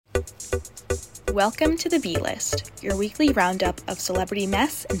Welcome to the B-List, your weekly roundup of celebrity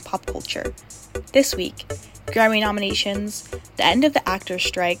mess and pop culture. This week, Grammy nominations, the end of the actors'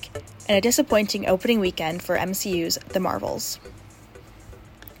 strike, and a disappointing opening weekend for MCU's The Marvels.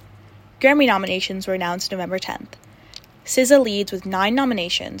 Grammy nominations were announced November 10th. SZA leads with 9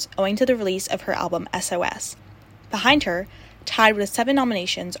 nominations owing to the release of her album SOS. Behind her, tied with 7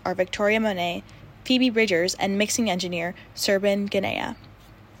 nominations, are Victoria Monet, Phoebe Bridgers, and mixing engineer Serban Ghenea.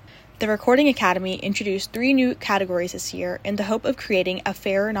 The Recording Academy introduced 3 new categories this year in the hope of creating a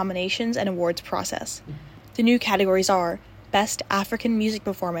fairer nominations and awards process. The new categories are Best African Music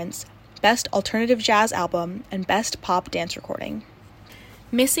Performance, Best Alternative Jazz Album, and Best Pop Dance Recording.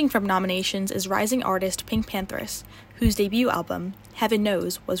 Missing from nominations is rising artist PinkPantheress, whose debut album, Heaven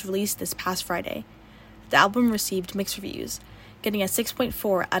Knows, was released this past Friday. The album received mixed reviews, getting a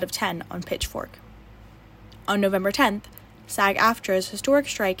 6.4 out of 10 on Pitchfork. On November 10th, SAG-AFTRA's historic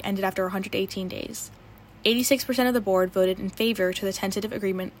strike ended after 118 days. 86% of the board voted in favor to the tentative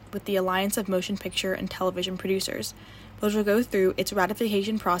agreement with the Alliance of Motion Picture and Television Producers, which will go through its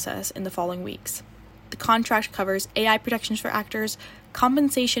ratification process in the following weeks. The contract covers AI protections for actors,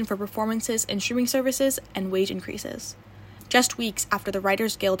 compensation for performances in streaming services, and wage increases. Just weeks after the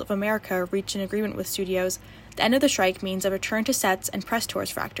Writers Guild of America reached an agreement with studios, the end of the strike means a return to sets and press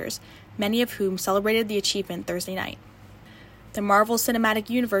tours for actors, many of whom celebrated the achievement Thursday night. The Marvel Cinematic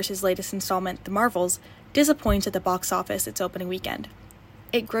Universe's latest installment, The Marvels, disappointed at the box office its opening weekend.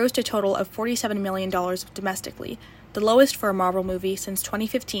 It grossed a total of $47 million domestically, the lowest for a Marvel movie since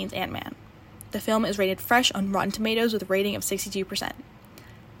 2015's Ant-Man. The film is rated fresh on Rotten Tomatoes with a rating of 62%.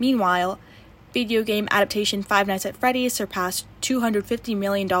 Meanwhile, video game adaptation Five Nights at Freddy's surpassed $250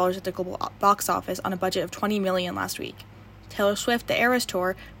 million at the global box office on a budget of $20 million last week. Taylor Swift, The Eras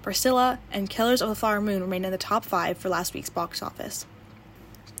Tour, Priscilla, and Killers of the Flower Moon remained in the top 5 for last week's box office.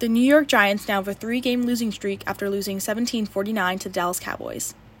 The New York Giants now have a 3-game losing streak after losing 17-49 to the Dallas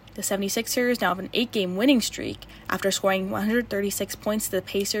Cowboys. The 76ers now have an 8-game winning streak after scoring 136 points to the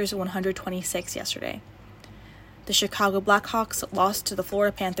Pacers' 126 yesterday. The Chicago Blackhawks lost to the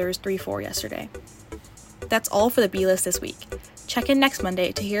Florida Panthers 3-4 yesterday. That's all for the B-List this week. Check in next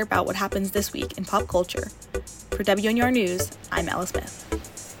Monday to hear about what happens this week in pop culture. For WNUR News, I'm Ella Smith.